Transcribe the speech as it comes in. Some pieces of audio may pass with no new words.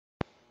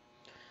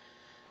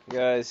Hey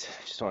guys,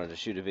 just wanted to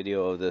shoot a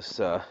video of this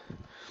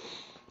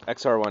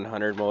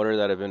XR100 motor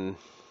that I've been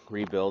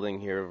rebuilding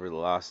here over the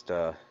last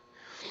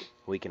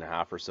week and a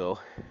half or so.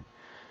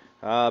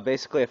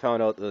 Basically, I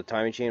found out that the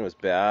timing chain was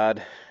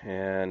bad,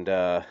 and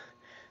the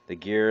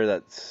gear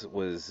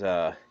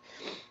the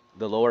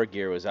lower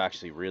gear was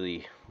actually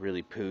really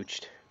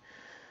pooched.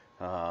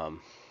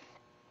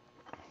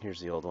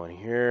 Here's the old one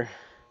here.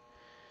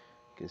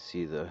 You can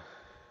see the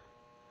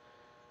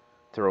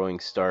throwing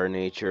star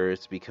nature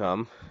it's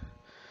become.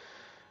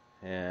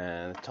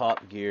 And the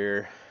top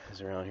gear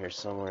is around here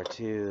somewhere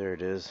too. There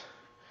it is.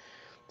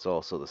 It's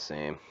also the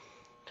same.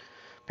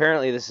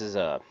 Apparently this is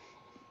a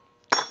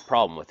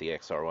problem with the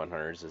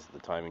XR100s, is the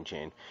timing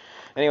chain.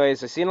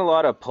 Anyways, I've seen a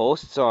lot of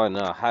posts on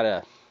how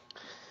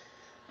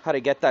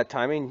to get that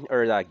timing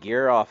or that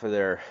gear off of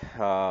there.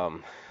 A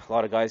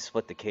lot of guys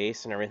split the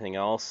case and everything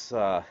else,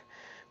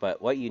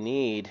 but what you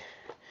need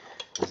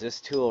is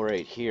this tool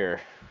right here.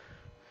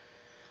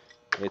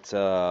 It's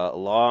a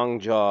long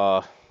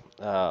jaw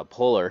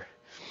puller,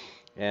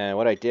 and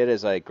what I did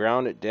is I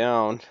ground it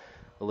down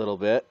a little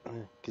bit.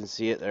 You can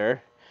see it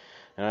there,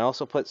 and I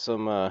also put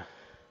some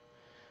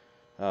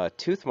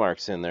tooth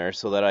marks in there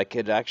so that I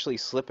could actually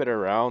slip it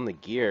around the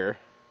gear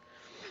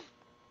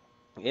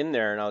in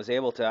there, and I was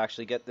able to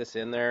actually get this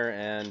in there,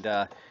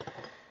 and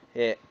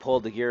it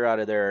pulled the gear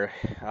out of there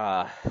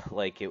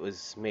like it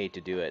was made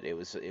to do it. It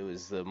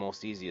was the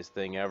most easiest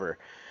thing ever.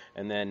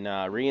 And then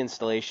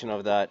reinstallation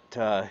of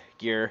that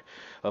gear,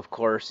 of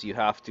course, you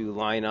have to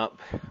line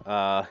up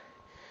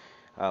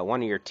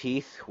one of your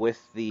teeth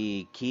with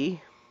the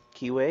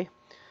keyway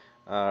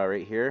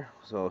right here.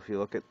 So if you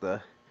look at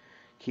the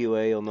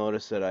keyway, you'll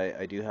notice that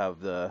I do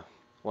have the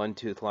one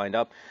tooth lined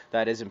up.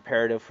 That is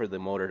imperative for the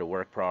motor to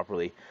work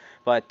properly.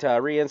 But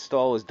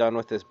reinstall was done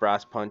with this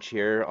brass punch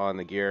here on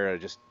the gear. I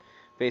just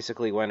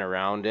basically went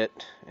around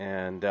it,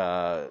 and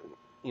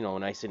you know,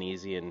 nice and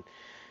easy, and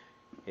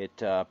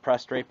it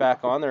pressed right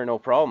back on there, no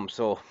problem.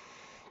 So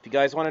if you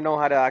guys want to know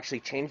how to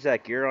actually change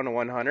that gear on a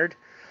 100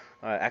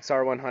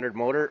 XR100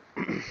 motor,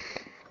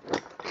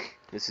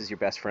 this is your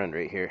best friend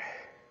right here.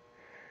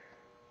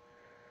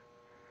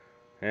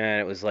 And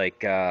it was like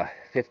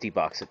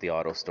 $50 at the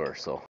auto store. So